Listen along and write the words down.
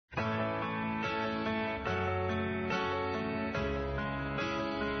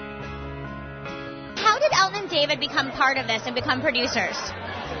did Elton and David become part of this and become producers?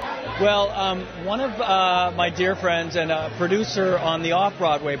 Well, one of my dear friends and a producer on the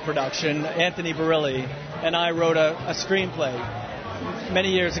off-Broadway production, Anthony Barilli, and I wrote a screenplay many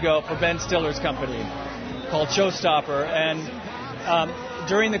years ago for Ben Stiller's company called Showstopper. And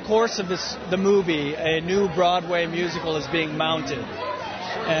during the course of the movie, a new Broadway musical is being mounted.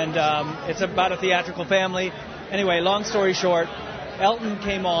 And it's about a theatrical family. Anyway, long story short, Elton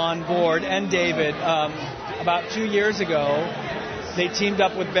came on board and David about 2 years ago. They teamed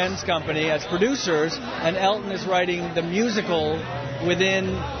up with Ben's company as producers, and Elton is writing the musical within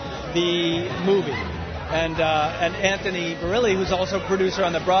the movie. And Anthony Barilli, who's also producer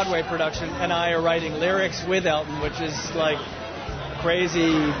on the Broadway production, and I are writing lyrics with Elton, which is like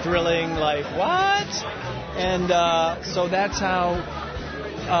crazy, thrilling, like, what? And so that's how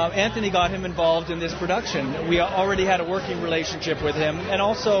Anthony got him involved in this production. We already had a working relationship with him. And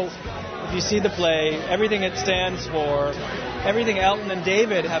also, if you see the play, everything it stands for, everything Elton and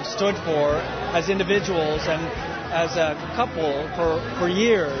David have stood for as individuals and as a couple for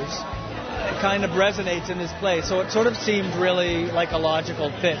years, kind of resonates in this play. So it sort of seemed really like a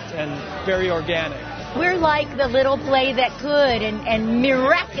logical fit and very organic. We're like the little play that could, and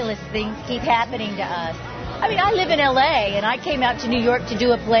miraculous things keep happening to us. I mean, I live in L.A., and I came out to New York to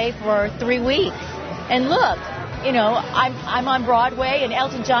do a play for 3 weeks. And look, you know, I'm on Broadway, and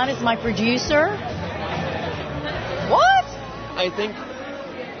Elton John is my producer. What? I think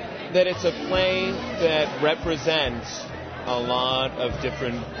that it's a play that represents a lot of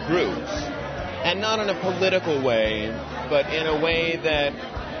different groups, and not in a political way, but in a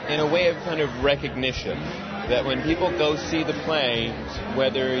way of kind of recognition. That when people go see the play,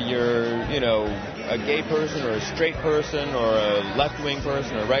 whether you're, you know, a gay person or a straight person or a left-wing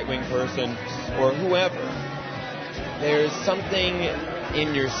person or a right-wing person or whoever, there's something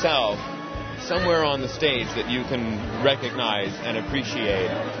in yourself somewhere on the stage that you can recognize and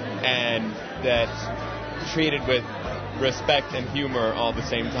appreciate, and that's treated with respect and humor all at the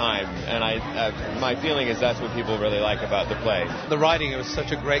same time. And my feeling is that's what people really like about the play. The writing was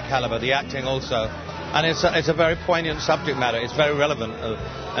such a great caliber, the acting also, and it's a very poignant subject matter. It's very relevant,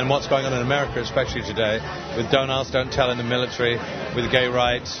 and what's going on in America, especially today, with Don't Ask, Don't Tell in the military, with gay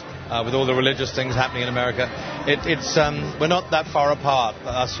rights, with all the religious things happening in America. We're not that far apart,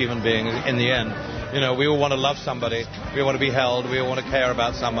 us human beings, in the end. You know, we all want to love somebody, we all want to be held, we all want to care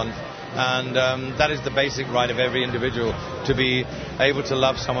about someone, and that is the basic right of every individual, to be able to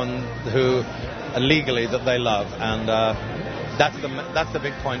love someone who legally that they love, and that's the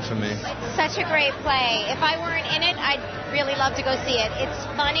big point for me. Such a great play. If I weren't in it, I'd really love to go see it. It's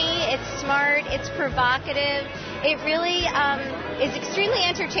funny, it's smart, it's provocative. It really is extremely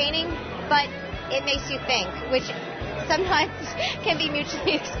entertaining, but it makes you think, which sometimes can be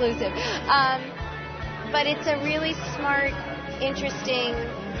mutually exclusive. But it's a really smart, interesting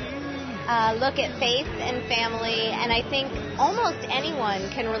look at faith and family, and I think almost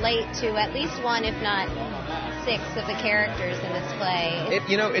anyone can relate to at least one, if not 6 of the characters in this play.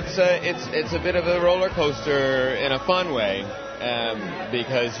 It's a bit of a roller coaster in a fun way,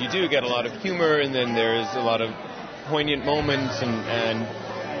 because you do get a lot of humor, and then there's a lot of poignant moments, and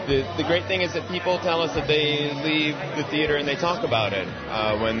the great thing is that people tell us that they leave the theater and they talk about it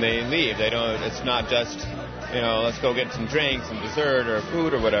when they leave. They don't. It's not just, you know, let's go get some drinks and dessert or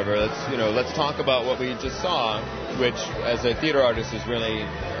food or whatever. Let's talk about what we just saw, which as a theater artist is really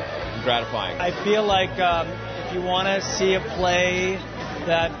gratifying. I feel like if you want to see a play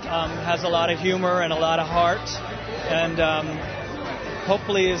that has a lot of humor and a lot of heart, and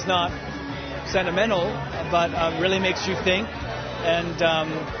hopefully is not sentimental, but really makes you think, and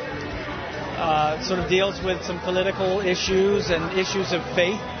sort of deals with some political issues and issues of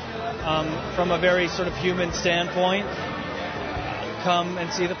faith from a very sort of human standpoint, come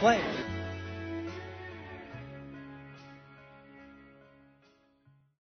and see the play.